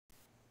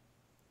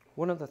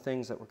One of the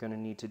things that we're going to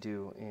need to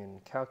do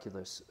in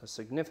calculus a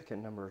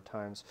significant number of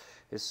times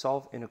is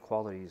solve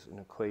inequalities in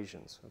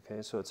equations.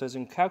 Okay, so it says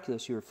in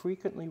calculus you are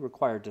frequently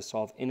required to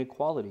solve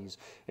inequalities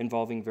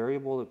involving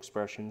variable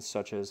expressions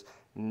such as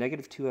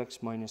negative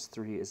 2x minus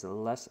 3 is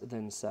less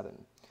than 7.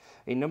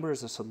 A number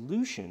is a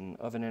solution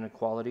of an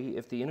inequality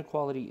if the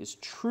inequality is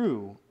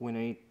true when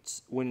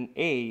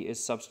a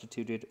is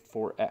substituted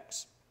for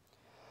x.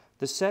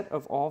 The set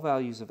of all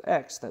values of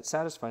x that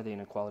satisfy the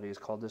inequality is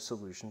called the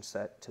solution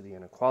set to the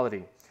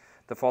inequality.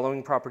 The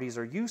following properties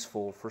are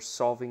useful for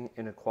solving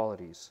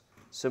inequalities.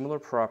 Similar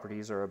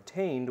properties are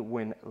obtained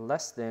when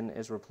less than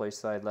is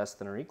replaced by less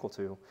than or equal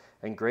to,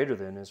 and greater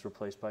than is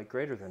replaced by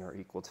greater than or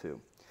equal to.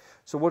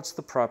 So what's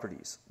the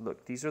properties?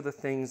 Look, these are the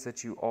things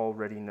that you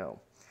already know.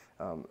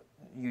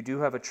 You do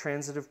have a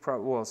transitive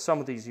property. Well, some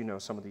of these you know,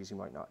 some of these you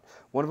might not.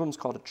 One of them is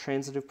called a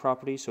transitive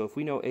property. So if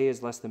we know A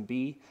is less than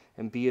B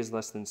and B is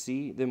less than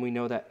C, then we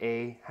know that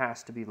A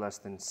has to be less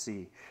than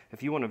C.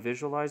 If you want to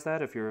visualize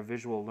that, if you're a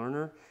visual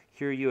learner,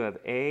 here you have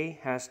A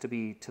has to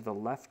be to the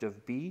left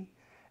of B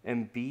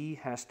and B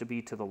has to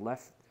be to the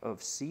left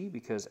of C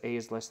because A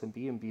is less than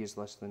B and B is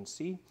less than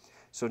C.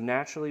 So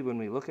naturally, when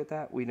we look at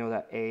that, we know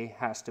that A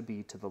has to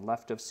be to the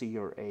left of C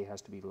or A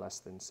has to be less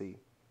than C.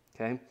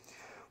 Okay?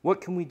 What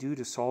can we do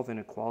to solve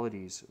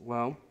inequalities?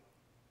 Well,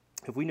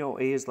 if we know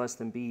A is less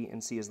than B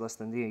and C is less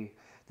than D,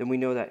 then we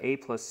know that A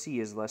plus C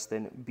is less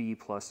than B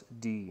plus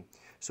D.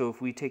 So if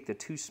we take the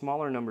two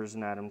smaller numbers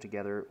and add them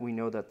together, we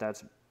know that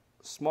that's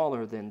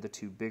smaller than the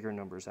two bigger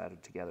numbers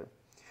added together.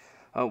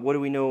 What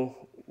do we know?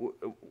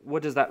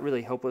 What does that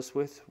really help us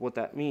with? What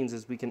that means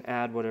is we can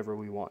add whatever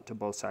we want to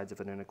both sides of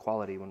an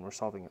inequality when we're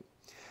solving it.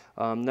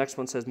 Next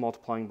one says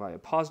multiplying by a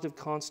positive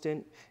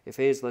constant. If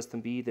A is less than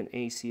B, then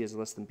AC is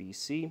less than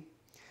BC.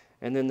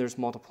 And then there's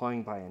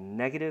multiplying by a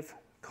negative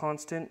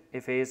constant.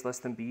 If A is less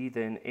than B,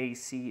 then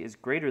AC is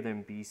greater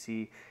than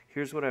BC.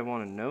 Here's what I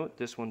want to note.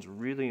 This one's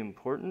really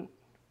important.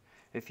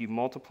 If you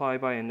multiply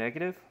by a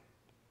negative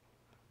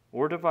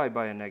or divide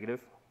by a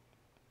negative,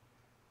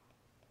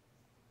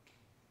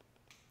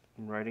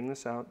 I'm writing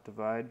this out,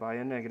 divide by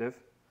a negative,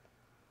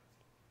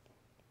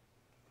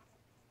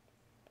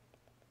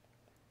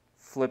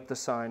 flip the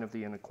sign of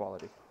the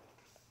inequality.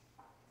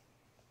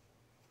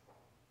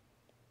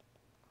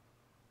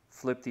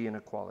 Flip the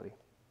inequality.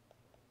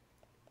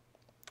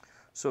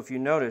 So if you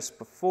notice,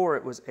 before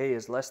it was A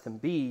is less than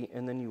B,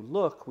 and then you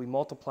look, we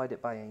multiplied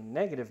it by a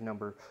negative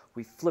number,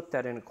 we flipped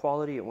that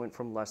inequality, it went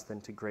from less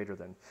than to greater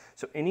than.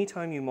 So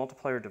anytime you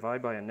multiply or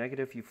divide by a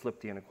negative, you flip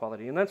the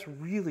inequality, and that's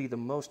really the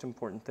most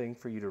important thing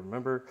for you to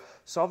remember.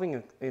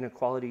 Solving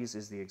inequalities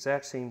is the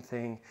exact same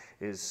thing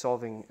as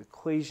solving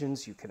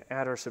equations. You can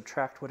add or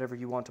subtract whatever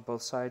you want to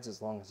both sides as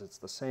long as it's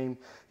the same.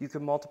 You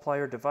can multiply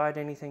or divide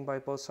anything by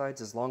both sides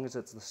as long as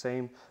it's the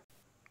same.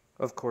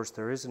 Of course,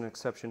 there is an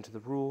exception to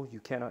the rule. You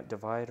cannot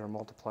divide or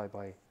multiply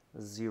by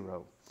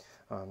 0.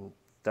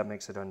 That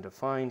makes it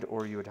undefined,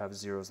 or you would have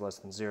zeros less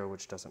than 0,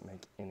 which doesn't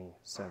make any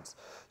sense.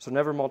 So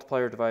never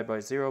multiply or divide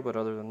by 0, but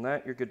other than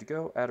that, you're good to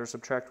go. Add or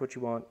subtract what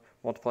you want,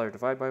 multiply or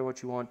divide by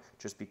what you want.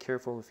 Just be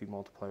careful if you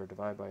multiply or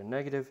divide by a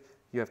negative,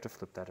 you have to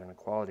flip that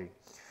inequality.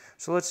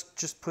 So let's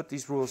just put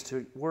these rules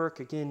to work.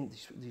 Again,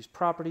 these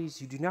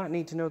properties, you do not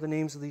need to know the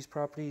names of these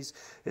properties.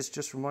 It's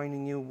just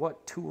reminding you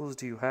what tools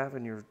do you have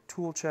in your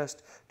tool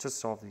chest to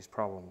solve these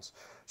problems.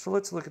 So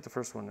let's look at the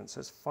first one. It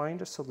says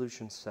find a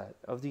solution set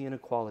of the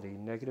inequality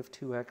negative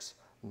 2x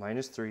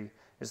minus 3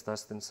 is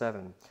less than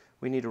 7.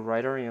 We need to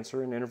write our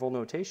answer in interval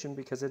notation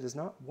because it is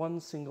not one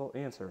single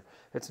answer.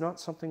 It's not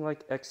something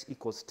like x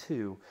equals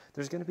 2.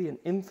 There's going to be an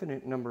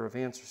infinite number of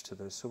answers to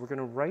this, so we're going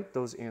to write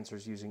those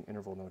answers using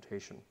interval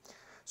notation.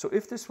 So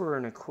if this were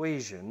an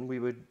equation, we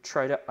would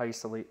try to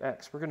isolate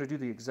x. We're going to do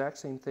the exact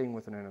same thing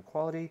with an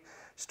inequality.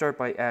 Start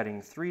by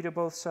adding 3 to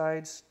both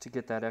sides to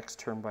get that x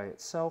term by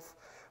itself.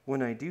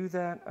 When I do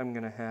that, I'm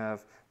going to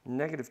have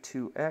negative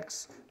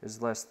 2x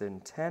is less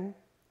than 10.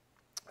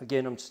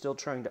 Again, I'm still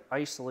trying to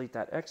isolate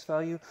that x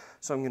value,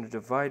 so I'm going to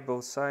divide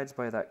both sides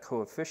by that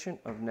coefficient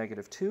of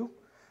negative 2.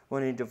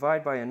 When I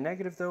divide by a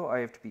negative, though, I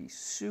have to be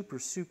super,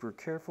 super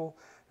careful.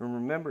 And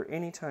remember,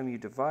 anytime you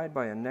divide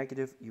by a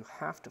negative, you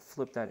have to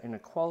flip that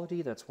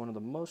inequality. That's one of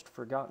the most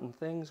forgotten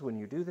things when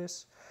you do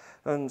this.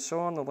 And so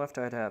on the left,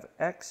 I'd have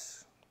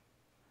x,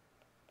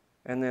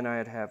 and then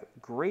I'd have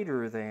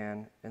greater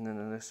than, and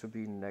then this would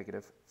be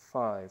negative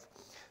 5.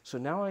 So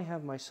now I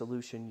have my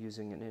solution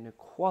using an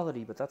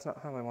inequality, but that's not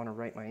how I want to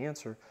write my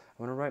answer.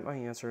 I want to write my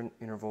answer in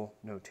interval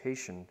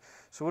notation.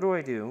 So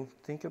what do?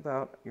 Think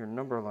about your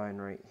number line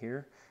right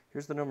here.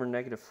 Here's the number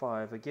negative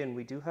 5. Again,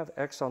 we do have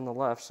x on the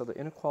left, so the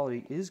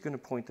inequality is going to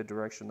point the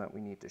direction that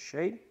we need to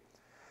shade.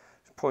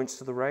 It points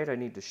to the right, I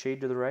need to shade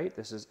to the right.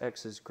 This is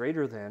x is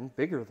greater than,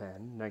 bigger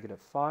than,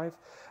 negative 5.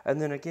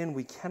 And then again,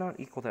 we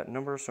cannot equal that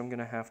number, so I'm going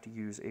to have to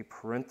use a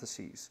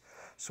parentheses.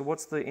 So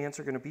what's the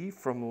answer going to be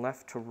from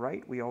left to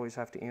right? We always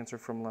have to answer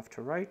from left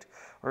to right.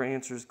 Our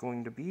answer is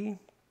going to be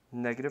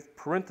negative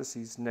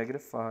parentheses,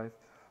 negative 5,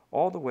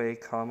 all the way,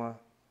 comma,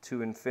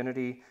 to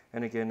infinity,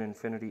 and again,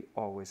 infinity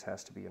always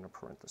has to be in a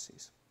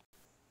parentheses.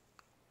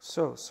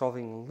 So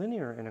solving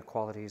linear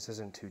inequalities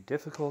isn't too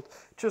difficult,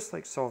 just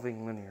like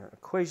solving linear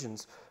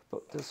equations.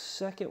 But the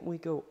second we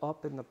go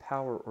up in the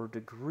power or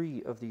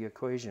degree of the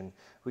equation,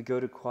 we go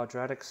to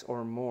quadratics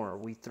or more.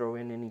 We throw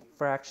in any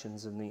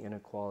fractions in the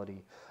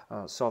inequality,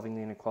 solving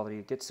the inequality,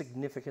 it gets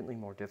significantly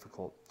more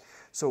difficult.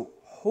 So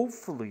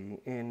hopefully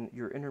in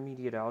your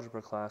intermediate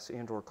algebra class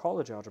and or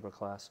college algebra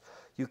class,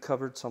 you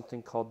covered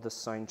something called the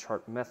sign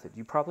chart method.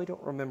 You probably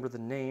don't remember the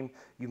name,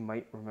 you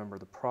might remember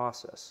the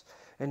process.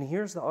 And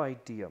here's the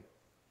idea.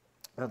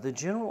 Now, the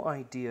general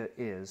idea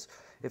is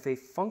if a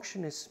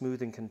function is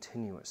smooth and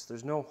continuous,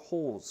 there's no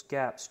holes,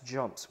 gaps,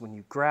 jumps. When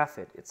you graph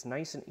it, it's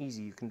nice and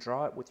easy. You can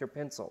draw it with your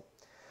pencil.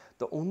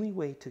 The only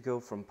way to go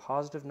from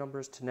positive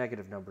numbers to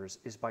negative numbers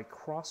is by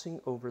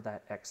crossing over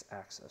that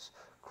x-axis,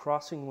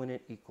 crossing when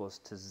it equals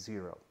to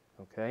 0.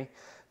 Okay?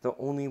 The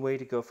only way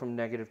to go from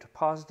negative to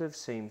positive,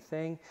 same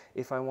thing.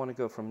 If I want to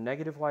go from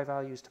negative y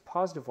values to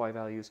positive y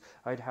values,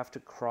 I'd have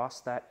to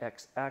cross that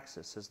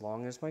x-axis. As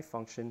long as my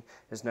function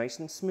is nice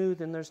and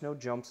smooth and there's no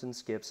jumps and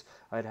skips,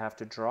 I'd have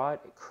to draw it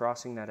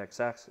crossing that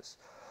x-axis.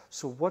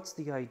 So what's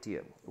the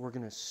idea? We're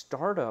going to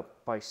start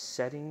up by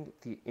setting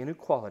the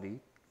inequality,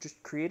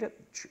 just treat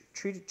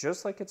it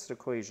just like it's an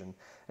equation,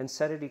 and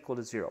set it equal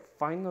to 0.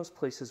 Find those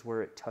places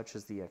where it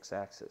touches the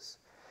x-axis.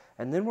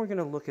 And then we're going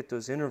to look at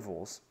those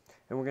intervals,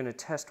 and we're going to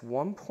test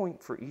 1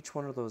 point for each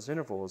one of those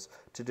intervals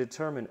to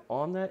determine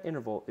on that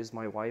interval, is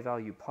my y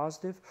value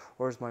positive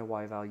or is my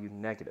y value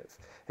negative?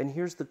 And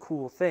here's the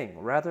cool thing.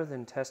 Rather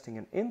than testing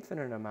an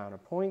infinite amount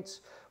of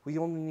points, we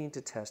only need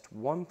to test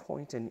 1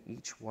 point in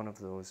each one of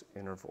those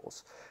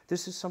intervals.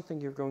 This is something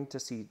you're going to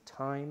see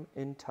time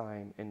and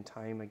time and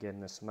time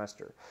again this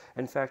semester.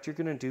 In fact, you're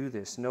going to do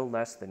this no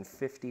less than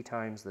 50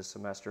 times this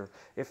semester,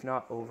 if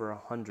not over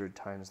 100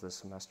 times this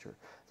semester.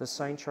 The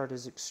sign chart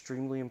is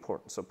extremely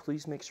important, so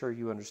please make sure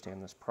you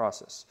understand this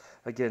process.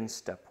 Again,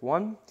 step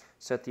 1,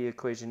 set the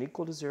equation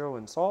equal to 0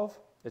 and solve.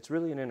 It's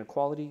really an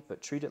inequality, but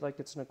treat it like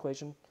it's an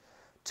equation.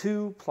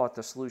 2, plot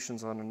the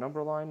solutions on a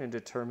number line and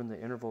determine the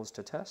intervals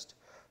to test.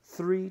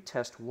 3,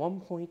 test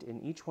 1 point in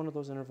each one of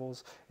those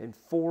intervals. And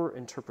 4,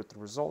 interpret the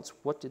results.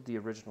 What did the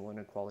original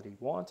inequality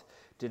want?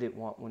 Did it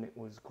want when it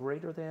was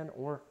greater than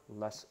or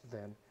less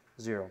than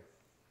 0?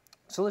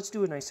 So let's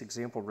do a nice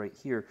example right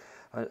here.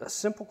 A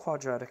simple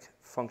quadratic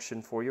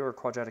function for you, or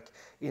quadratic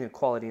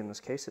inequality in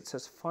this case. It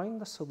says find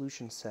the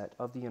solution set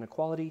of the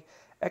inequality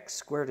x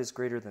squared is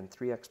greater than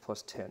 3x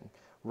plus 10.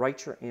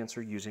 Write your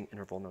answer using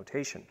interval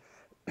notation.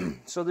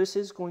 So this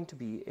is going to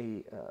be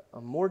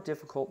a more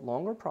difficult,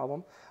 longer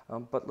problem,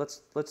 but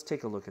let's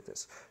take a look at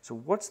this. So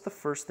what's the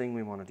first thing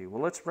we want to do?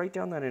 Well, let's write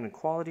down that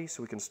inequality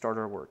so we can start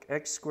our work.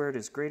 X squared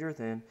is greater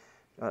than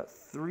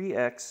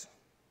 3x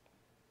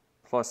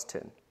plus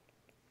 10.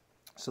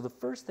 So the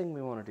first thing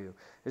we want to do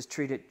is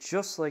treat it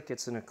just like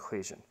it's an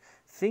equation.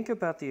 Think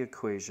about the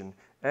equation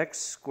x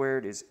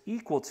squared is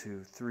equal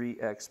to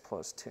 3x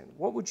plus 10.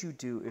 What would you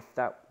do if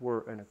that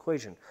were an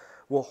equation?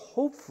 Well,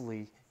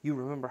 hopefully you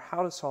remember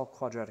how to solve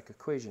quadratic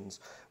equations.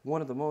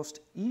 One of the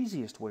most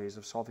easiest ways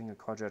of solving a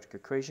quadratic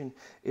equation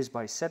is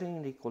by setting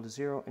it equal to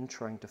 0 and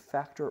trying to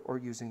factor or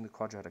using the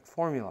quadratic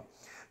formula.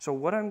 So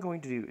what I'm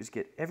going to do is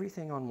get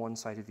everything on one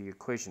side of the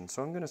equation.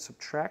 So I'm going to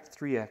subtract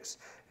 3x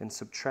and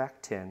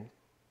subtract 10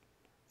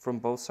 from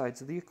both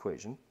sides of the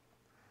equation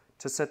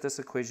to set this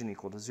equation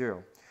equal to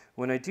 0.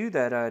 When I do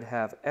that, I'd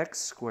have x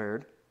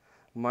squared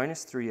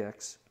minus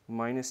 3x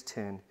minus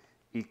 10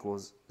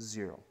 equals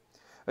 0.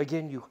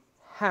 Again, you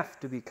have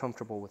to be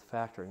comfortable with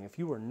factoring. If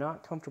you are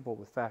not comfortable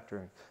with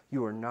factoring,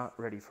 you are not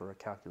ready for a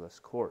calculus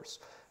course.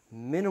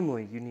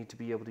 Minimally, you need to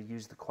be able to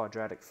use the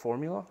quadratic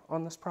formula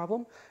on this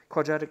problem.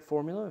 Quadratic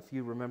formula, if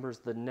you remember, is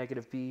the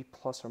negative b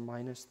plus or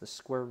minus the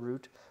square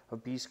root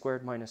of b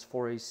squared minus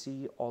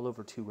 4ac all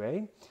over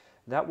 2a.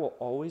 That will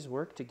always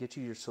work to get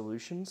you your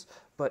solutions,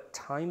 but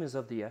time is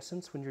of the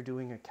essence when you're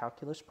doing a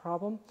calculus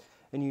problem,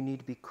 and you need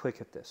to be quick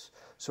at this.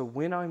 So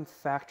when I'm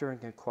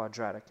factoring a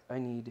quadratic, I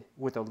need,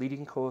 with a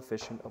leading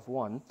coefficient of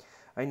 1,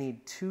 I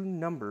need two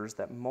numbers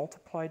that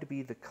multiply to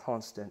be the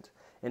constant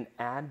and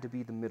add to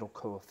be the middle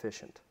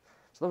coefficient.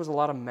 So that was a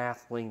lot of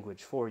math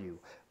language for you.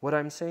 What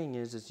I'm saying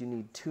is you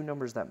need two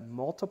numbers that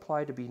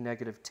multiply to be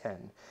negative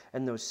 10,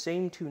 and those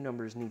same two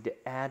numbers need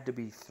to add to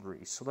be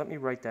 3. So let me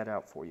write that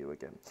out for you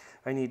again.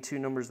 I need two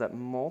numbers that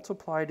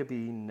multiply to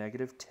be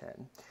negative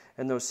 10,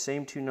 and those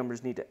same two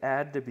numbers need to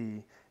add to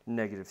be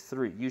negative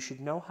 3. You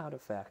should know how to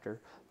factor.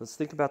 Let's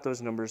think about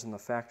those numbers and the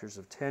factors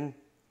of 10.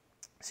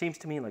 Seems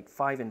to me like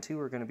 5 and 2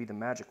 are going to be the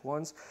magic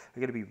ones. I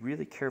got to be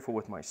really careful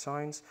with my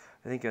signs.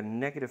 I think a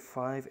negative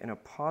 5 and a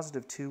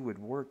positive 2 would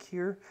work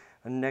here.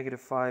 A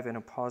negative 5 and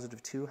a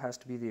positive 2 has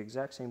to be the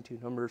exact same two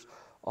numbers.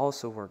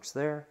 Also works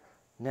there.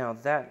 Now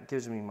that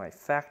gives me my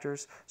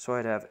factors. So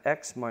I'd have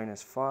x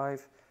minus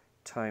 5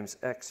 times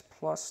x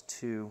plus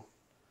 2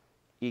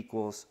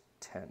 equals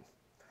 10.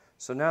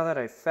 So now that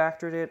I've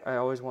factored it, I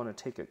always want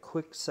to take a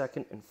quick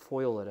second and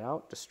FOIL it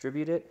out,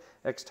 distribute it.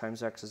 X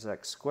times x is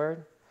x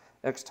squared.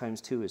 X times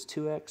 2 is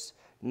 2x.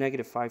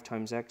 negative 5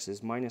 times x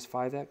is minus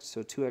 5x,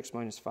 so 2x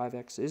minus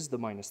 5x is the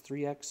minus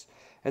 3x,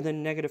 and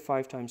then negative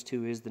 5 times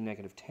 2 is the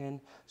negative 10.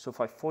 So if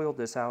I FOILed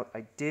this out,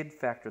 I did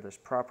factor this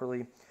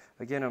properly.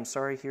 Again, I'm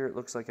sorry here, it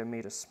looks like I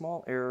made a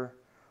small error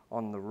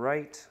on the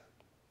right.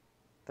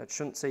 That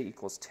shouldn't say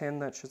equals 10,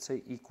 that should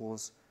say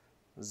equals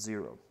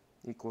 0.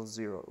 Equals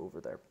 0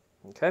 over there,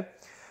 okay?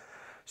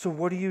 So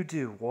what do you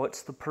do?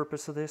 What's the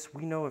purpose of this?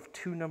 We know if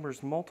two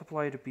numbers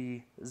multiply to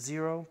be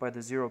 0 by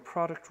the zero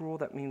product rule,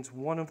 that means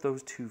one of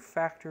those two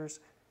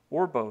factors,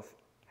 or both,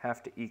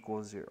 have to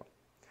equal 0.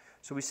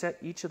 So we set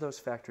each of those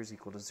factors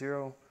equal to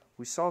 0.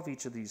 We solve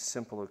each of these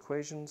simple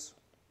equations.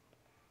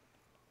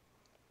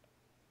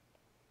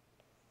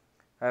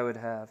 I would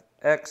have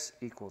x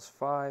equals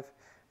 5,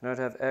 and I would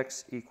have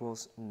x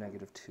equals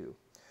negative 2.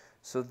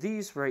 So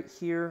these right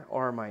here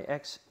are my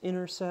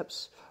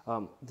x-intercepts.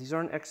 These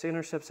aren't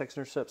x-intercepts.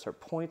 X-intercepts are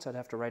points. I'd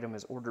have to write them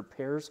as ordered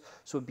pairs.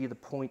 So it would be the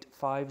point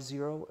 5,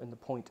 0, and the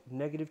point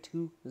negative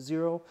 2,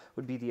 0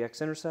 would be the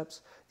x-intercepts.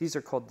 These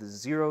are called the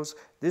zeros.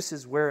 This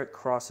is where it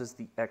crosses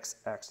the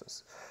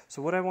x-axis.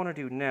 So what I want to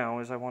do now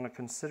is I want to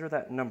consider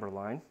that number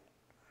line,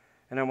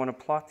 and I want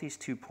to plot these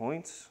 2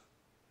 points.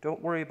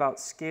 Don't worry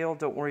about scale.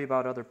 Don't worry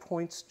about other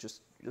points.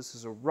 Just this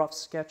is a rough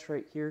sketch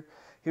right here.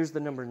 Here's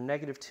the number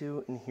negative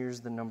 2, and here's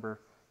the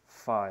number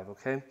 5,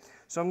 okay?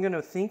 So I'm going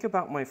to think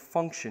about my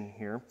function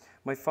here,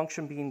 my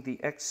function being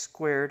the x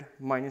squared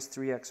minus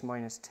 3x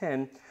minus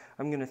 10.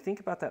 I'm going to think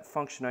about that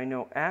function. I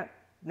know at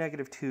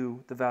negative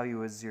 2, the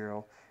value is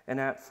 0, and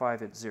at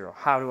 5, it's 0.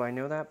 How do I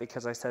know that?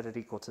 Because I set it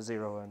equal to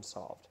 0 and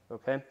solved,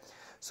 okay?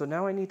 So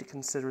now I need to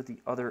consider the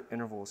other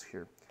intervals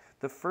here.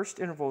 The first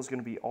interval is going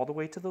to be all the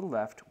way to the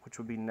left, which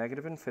would be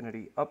negative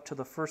infinity, up to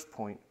the first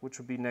point, which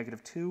would be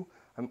negative 2.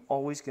 I'm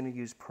always going to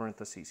use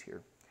parentheses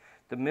here.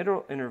 The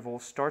middle interval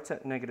starts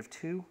at negative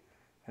 2,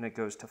 and it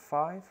goes to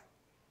 5,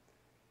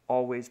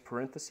 always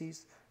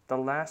parentheses. The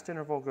last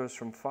interval goes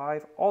from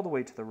 5 all the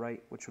way to the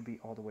right, which would be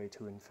all the way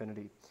to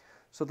infinity.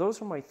 So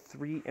those are my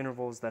 3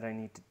 intervals that I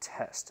need to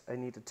test. I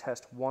need to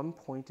test 1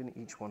 point in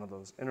each one of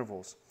those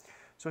intervals.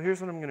 So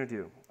here's what I'm going to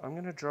do. I'm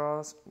going to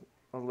draw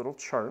a little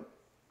chart.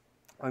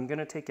 I'm going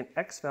to take an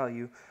x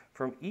value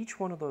from each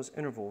one of those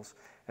intervals,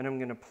 and I'm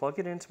going to plug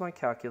it into my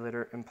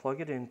calculator and plug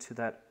it into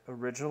that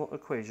original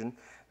equation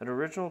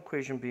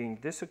being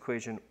this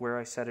equation where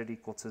I set it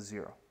equal to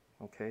 0.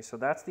 Okay, so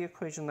that's the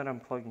equation that I'm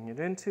plugging it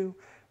into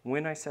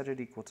when I set it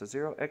equal to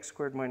 0, x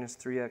squared minus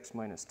 3x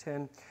minus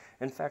 10.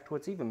 In fact,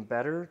 what's even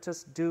better to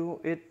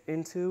do it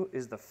into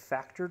is the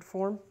factored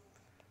form.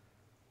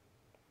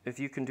 If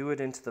you can do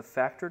it into the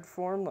factored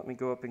form, let me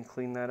go up and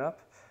clean that up.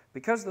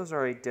 Because those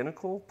are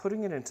identical,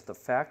 putting it into the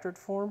factored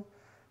form,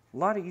 a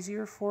lot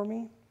easier for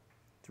me.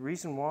 The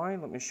reason why,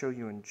 let me show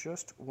you in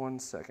just 1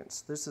 second.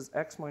 So this is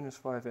x minus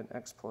 5 and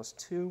x plus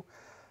 2.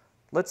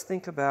 Let's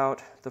think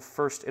about the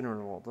first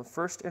interval. The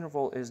first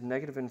interval is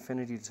negative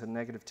infinity to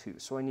negative 2.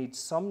 So I need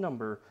some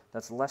number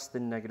that's less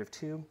than negative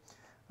 2.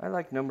 I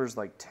like numbers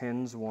like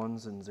 10s,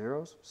 1s, and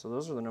 0s. So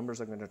those are the numbers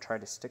I'm going to try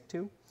to stick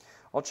to.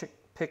 I'll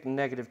pick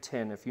negative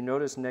 10. If you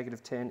notice,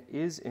 negative 10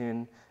 is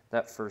in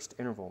that first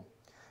interval.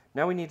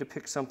 Now we need to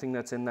pick something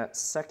that's in that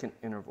second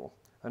interval.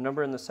 A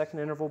number in the second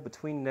interval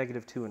between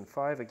negative 2 and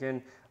 5.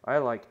 Again, I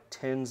like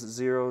 10s,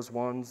 0s,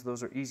 1s.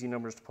 Those are easy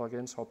numbers to plug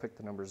in, so I'll pick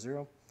the number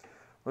 0.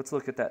 Let's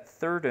look at that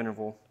third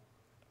interval.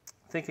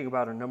 Thinking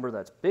about a number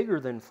that's bigger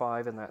than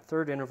 5 in that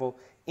third interval,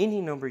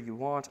 any number you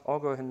want, I'll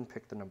go ahead and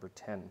pick the number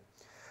 10.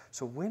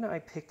 So when I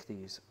pick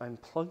these, I'm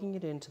plugging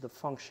it into the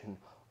function.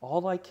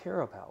 All I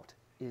care about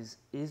is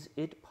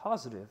it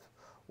positive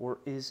or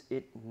is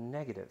it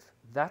negative?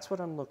 That's what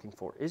I'm looking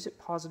for. Is it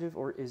positive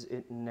or is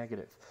it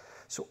negative?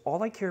 So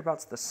all I care about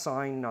is the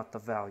sign, not the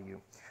value.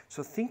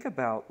 So think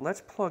about,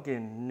 let's plug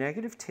in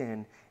negative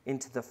 10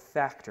 into the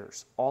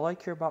factors. All I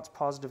care about is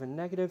positive and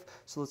negative,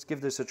 so let's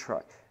give this a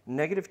try.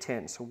 Negative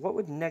 10, so what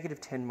would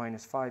negative 10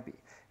 minus 5 be?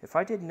 If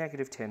I did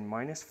negative 10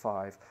 minus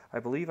 5, I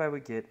believe I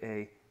would get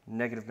a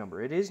negative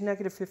number. It is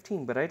negative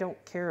 15, but I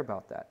don't care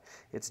about that.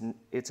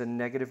 It's a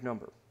negative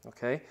number,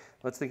 okay?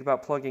 Let's think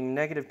about plugging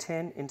negative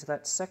 10 into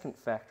that second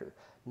factor.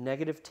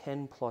 Negative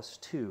 10 plus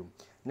 2.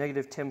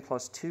 Negative 10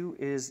 plus 2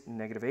 is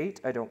negative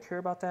 8. I don't care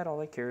about that. All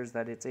I care is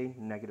that it's a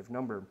negative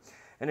number.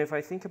 And if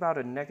I think about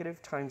a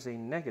negative times a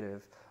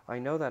negative, I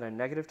know that a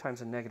negative times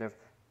a negative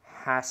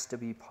has to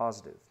be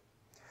positive.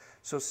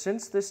 So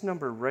since this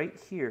number right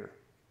here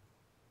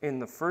in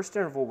the first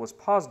interval was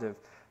positive,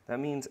 that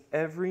means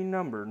every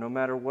number, no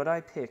matter what I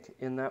pick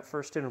in that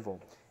first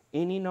interval,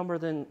 any number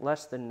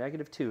less than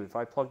negative 2, if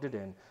I plugged it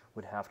in,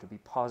 would have to be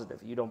positive.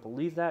 You don't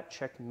believe that?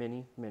 Check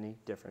many, many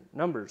different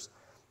numbers.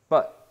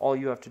 But all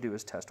you have to do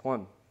is test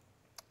one.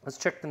 Let's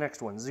check the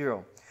next one,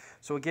 0.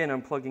 So again,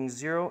 I'm plugging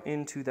 0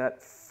 into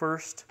that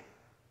first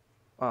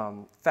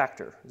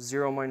factor.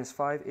 0 minus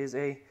 5 is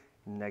a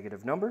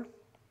negative number.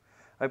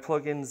 I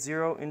plug in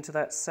 0 into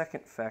that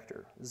second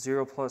factor.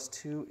 0 plus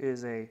 2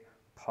 is a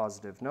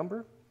positive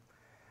number.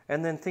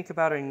 And then think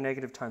about a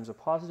negative times a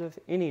positive.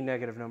 Any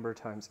negative number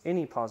times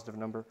any positive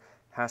number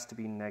has to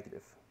be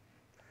negative.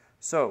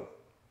 So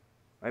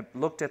I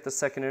looked at the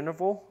second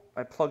interval.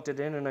 I plugged it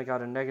in and I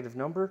got a negative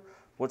number.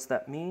 What's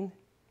that mean?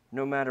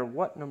 No matter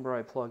what number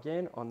I plug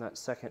in on that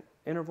second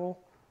interval,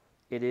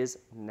 it is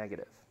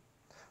negative.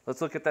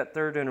 Let's look at that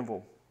third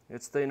interval.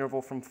 It's the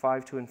interval from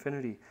 5 to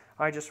infinity.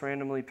 I just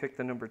randomly picked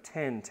the number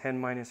 10. 10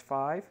 minus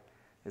 5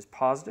 is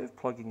positive,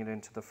 plugging it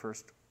into the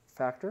first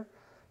factor.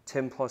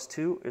 10 plus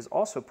 2 is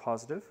also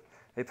positive.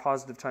 A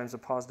positive times a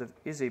positive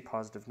is a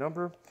positive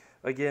number.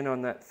 Again,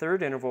 on that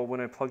third interval,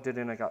 when I plugged it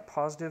in, I got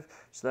positive.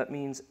 So that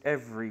means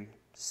every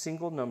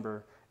single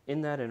number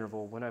in that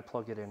interval, when I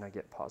plug it in, I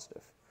get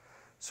positive.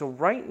 So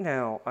right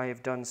now, I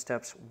have done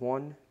steps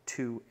 1,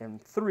 2,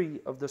 and 3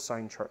 of the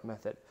sign chart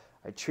method.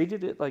 I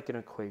treated it like an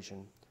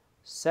equation,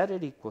 set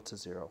it equal to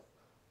 0,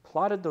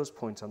 plotted those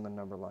points on the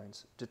number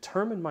lines,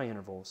 determined my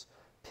intervals,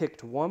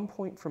 picked 1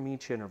 point from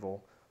each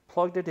interval,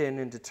 plugged it in,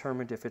 and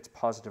determined if it's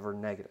positive or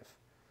negative.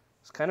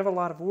 It's kind of a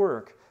lot of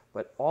work,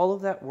 but all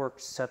of that work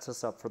sets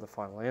us up for the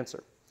final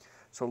answer.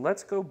 So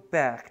let's go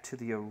back to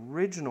the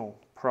original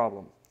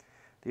problem.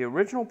 The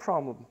original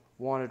problem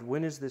wanted,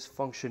 when is this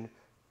function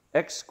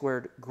x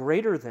squared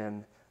greater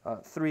than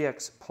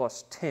 3x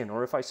plus 10?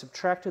 Or if I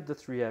subtracted the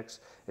 3x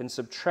and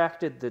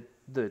subtracted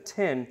the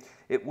 10,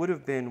 it would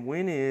have been,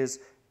 when is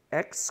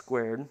x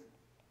squared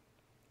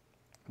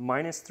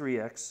minus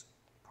 3x,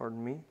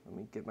 pardon me, let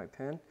me get my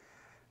pen,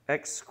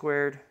 x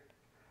squared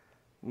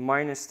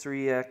minus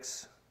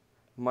 3x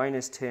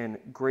minus 10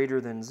 greater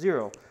than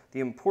 0. The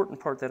important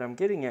part that I'm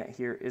getting at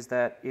here is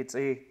that it's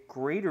a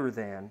greater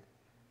than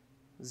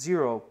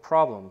 0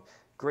 problem.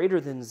 Greater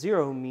than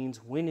 0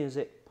 means, when is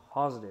it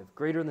positive?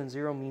 Greater than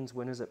 0 means,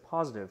 when is it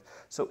positive?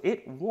 So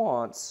it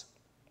wants,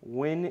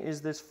 when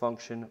is this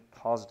function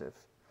positive?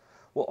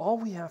 Well, all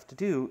we have to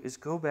do is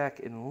go back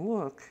and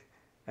look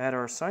at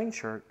our sign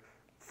chart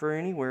for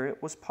anywhere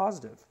it was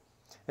positive.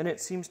 And it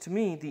seems to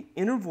me the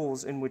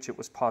intervals in which it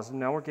was positive,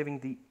 now we're giving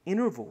the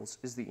intervals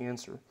is the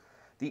answer.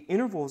 The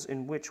intervals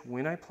in which,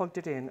 when I plugged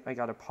it in, I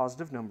got a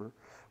positive number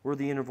were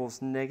the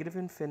intervals negative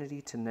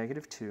infinity to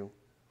negative 2.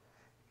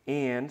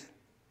 And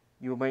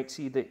you might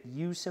see that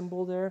U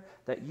symbol there.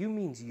 That U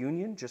means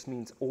union, just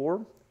means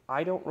or.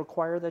 I don't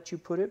require that you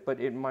put it, but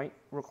it might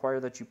require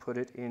that you put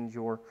it in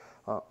your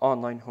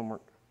online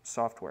homework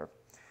software.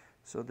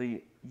 So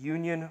the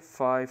union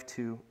 5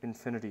 to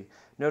infinity.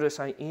 Notice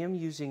I am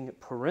using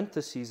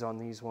parentheses on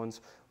these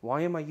ones.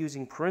 Why am I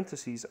using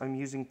parentheses? I'm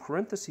using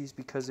parentheses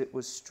because it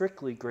was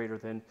strictly greater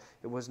than.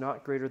 It was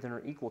not greater than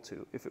or equal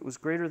to. If it was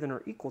greater than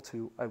or equal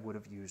to, I would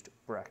have used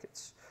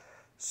brackets.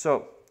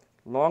 So,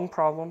 long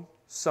problem,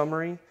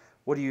 summary.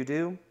 What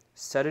do?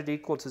 Set it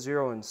equal to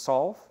 0 and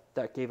solve.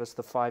 That gave us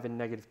the 5 and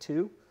negative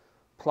 2.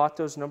 Plot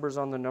those numbers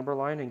on the number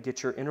line and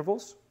get your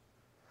intervals.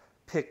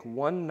 Pick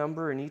one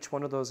number in each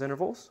one of those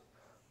intervals.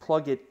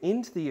 Plug it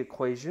into the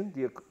equation.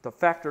 The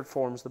factored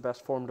form is the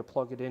best form to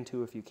plug it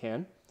into if you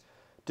can.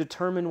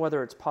 Determine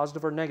whether it's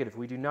positive or negative.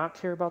 We do not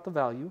care about the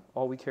value.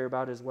 All we care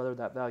about is whether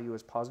that value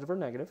is positive or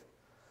negative.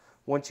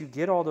 Once you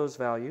get all those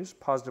values,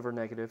 positive or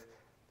negative,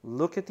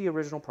 look at the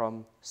original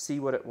problem, see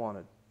what it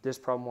wanted. This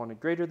problem wanted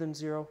greater than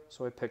 0,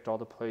 so I picked all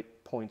the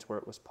points where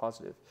it was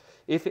positive.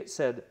 If it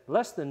said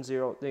less than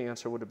 0, the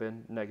answer would have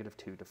been negative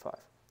 2 to 5.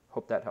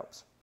 Hope that helps.